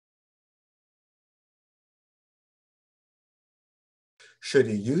Should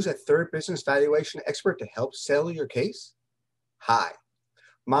you use a third business valuation expert to help settle your case? Hi,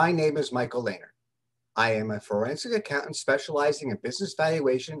 my name is Michael Lehner. I am a forensic accountant specializing in business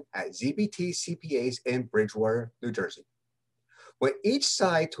valuation at ZBT CPAs in Bridgewater, New Jersey. When each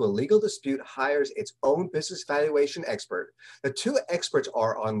side to a legal dispute hires its own business valuation expert, the two experts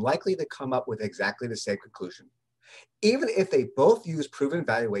are unlikely to come up with exactly the same conclusion, even if they both use proven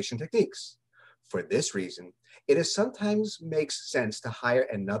valuation techniques. For this reason, it is sometimes makes sense to hire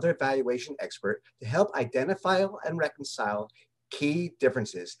another valuation expert to help identify and reconcile key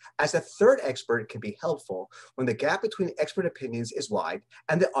differences, as a third expert can be helpful when the gap between expert opinions is wide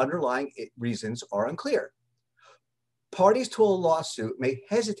and the underlying reasons are unclear. Parties to a lawsuit may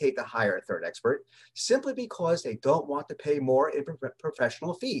hesitate to hire a third expert simply because they don't want to pay more in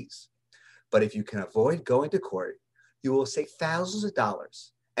professional fees. But if you can avoid going to court, you will save thousands of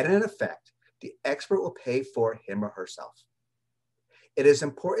dollars, and in effect, the expert will pay for him or herself. It is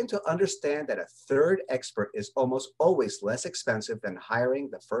important to understand that a third expert is almost always less expensive than hiring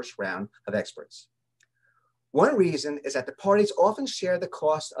the first round of experts. One reason is that the parties often share the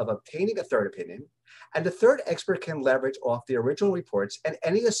cost of obtaining a third opinion, and the third expert can leverage off the original reports and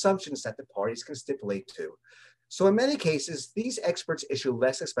any assumptions that the parties can stipulate to. So in many cases, these experts issue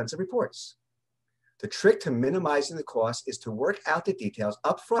less expensive reports. The trick to minimizing the cost is to work out the details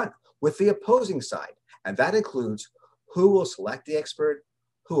up front with the opposing side, and that includes who will select the expert,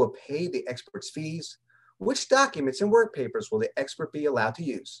 who will pay the expert's fees, which documents and work papers will the expert be allowed to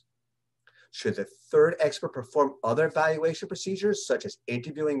use. Should the third expert perform other valuation procedures, such as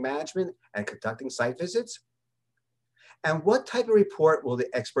interviewing management and conducting site visits? And what type of report will the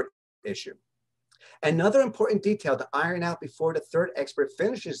expert issue? Another important detail to iron out before the third expert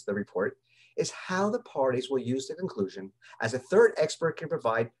finishes the report is how the parties will use the conclusion, as a third expert can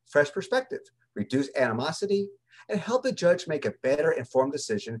provide fresh perspective, reduce animosity, and help the judge make a better informed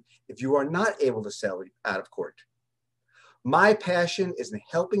decision if you are not able to settle out of court. My passion is in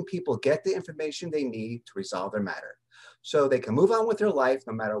helping people get the information they need to resolve their matter, so they can move on with their life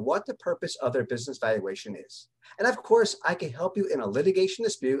no matter what the purpose of their business valuation is. And of course, I can help you in a litigation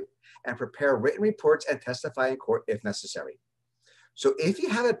dispute and prepare written reports and testify in court if necessary. So if you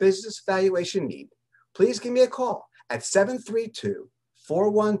have a business valuation need, please give me a call at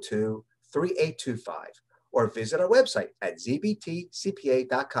 732-412-3825 or visit our website at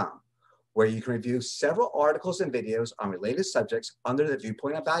zbtcpa.com, where you can review several articles and videos on related subjects under the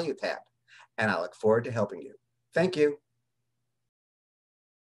Viewpoint of Value tab. And I look forward to helping you. Thank you.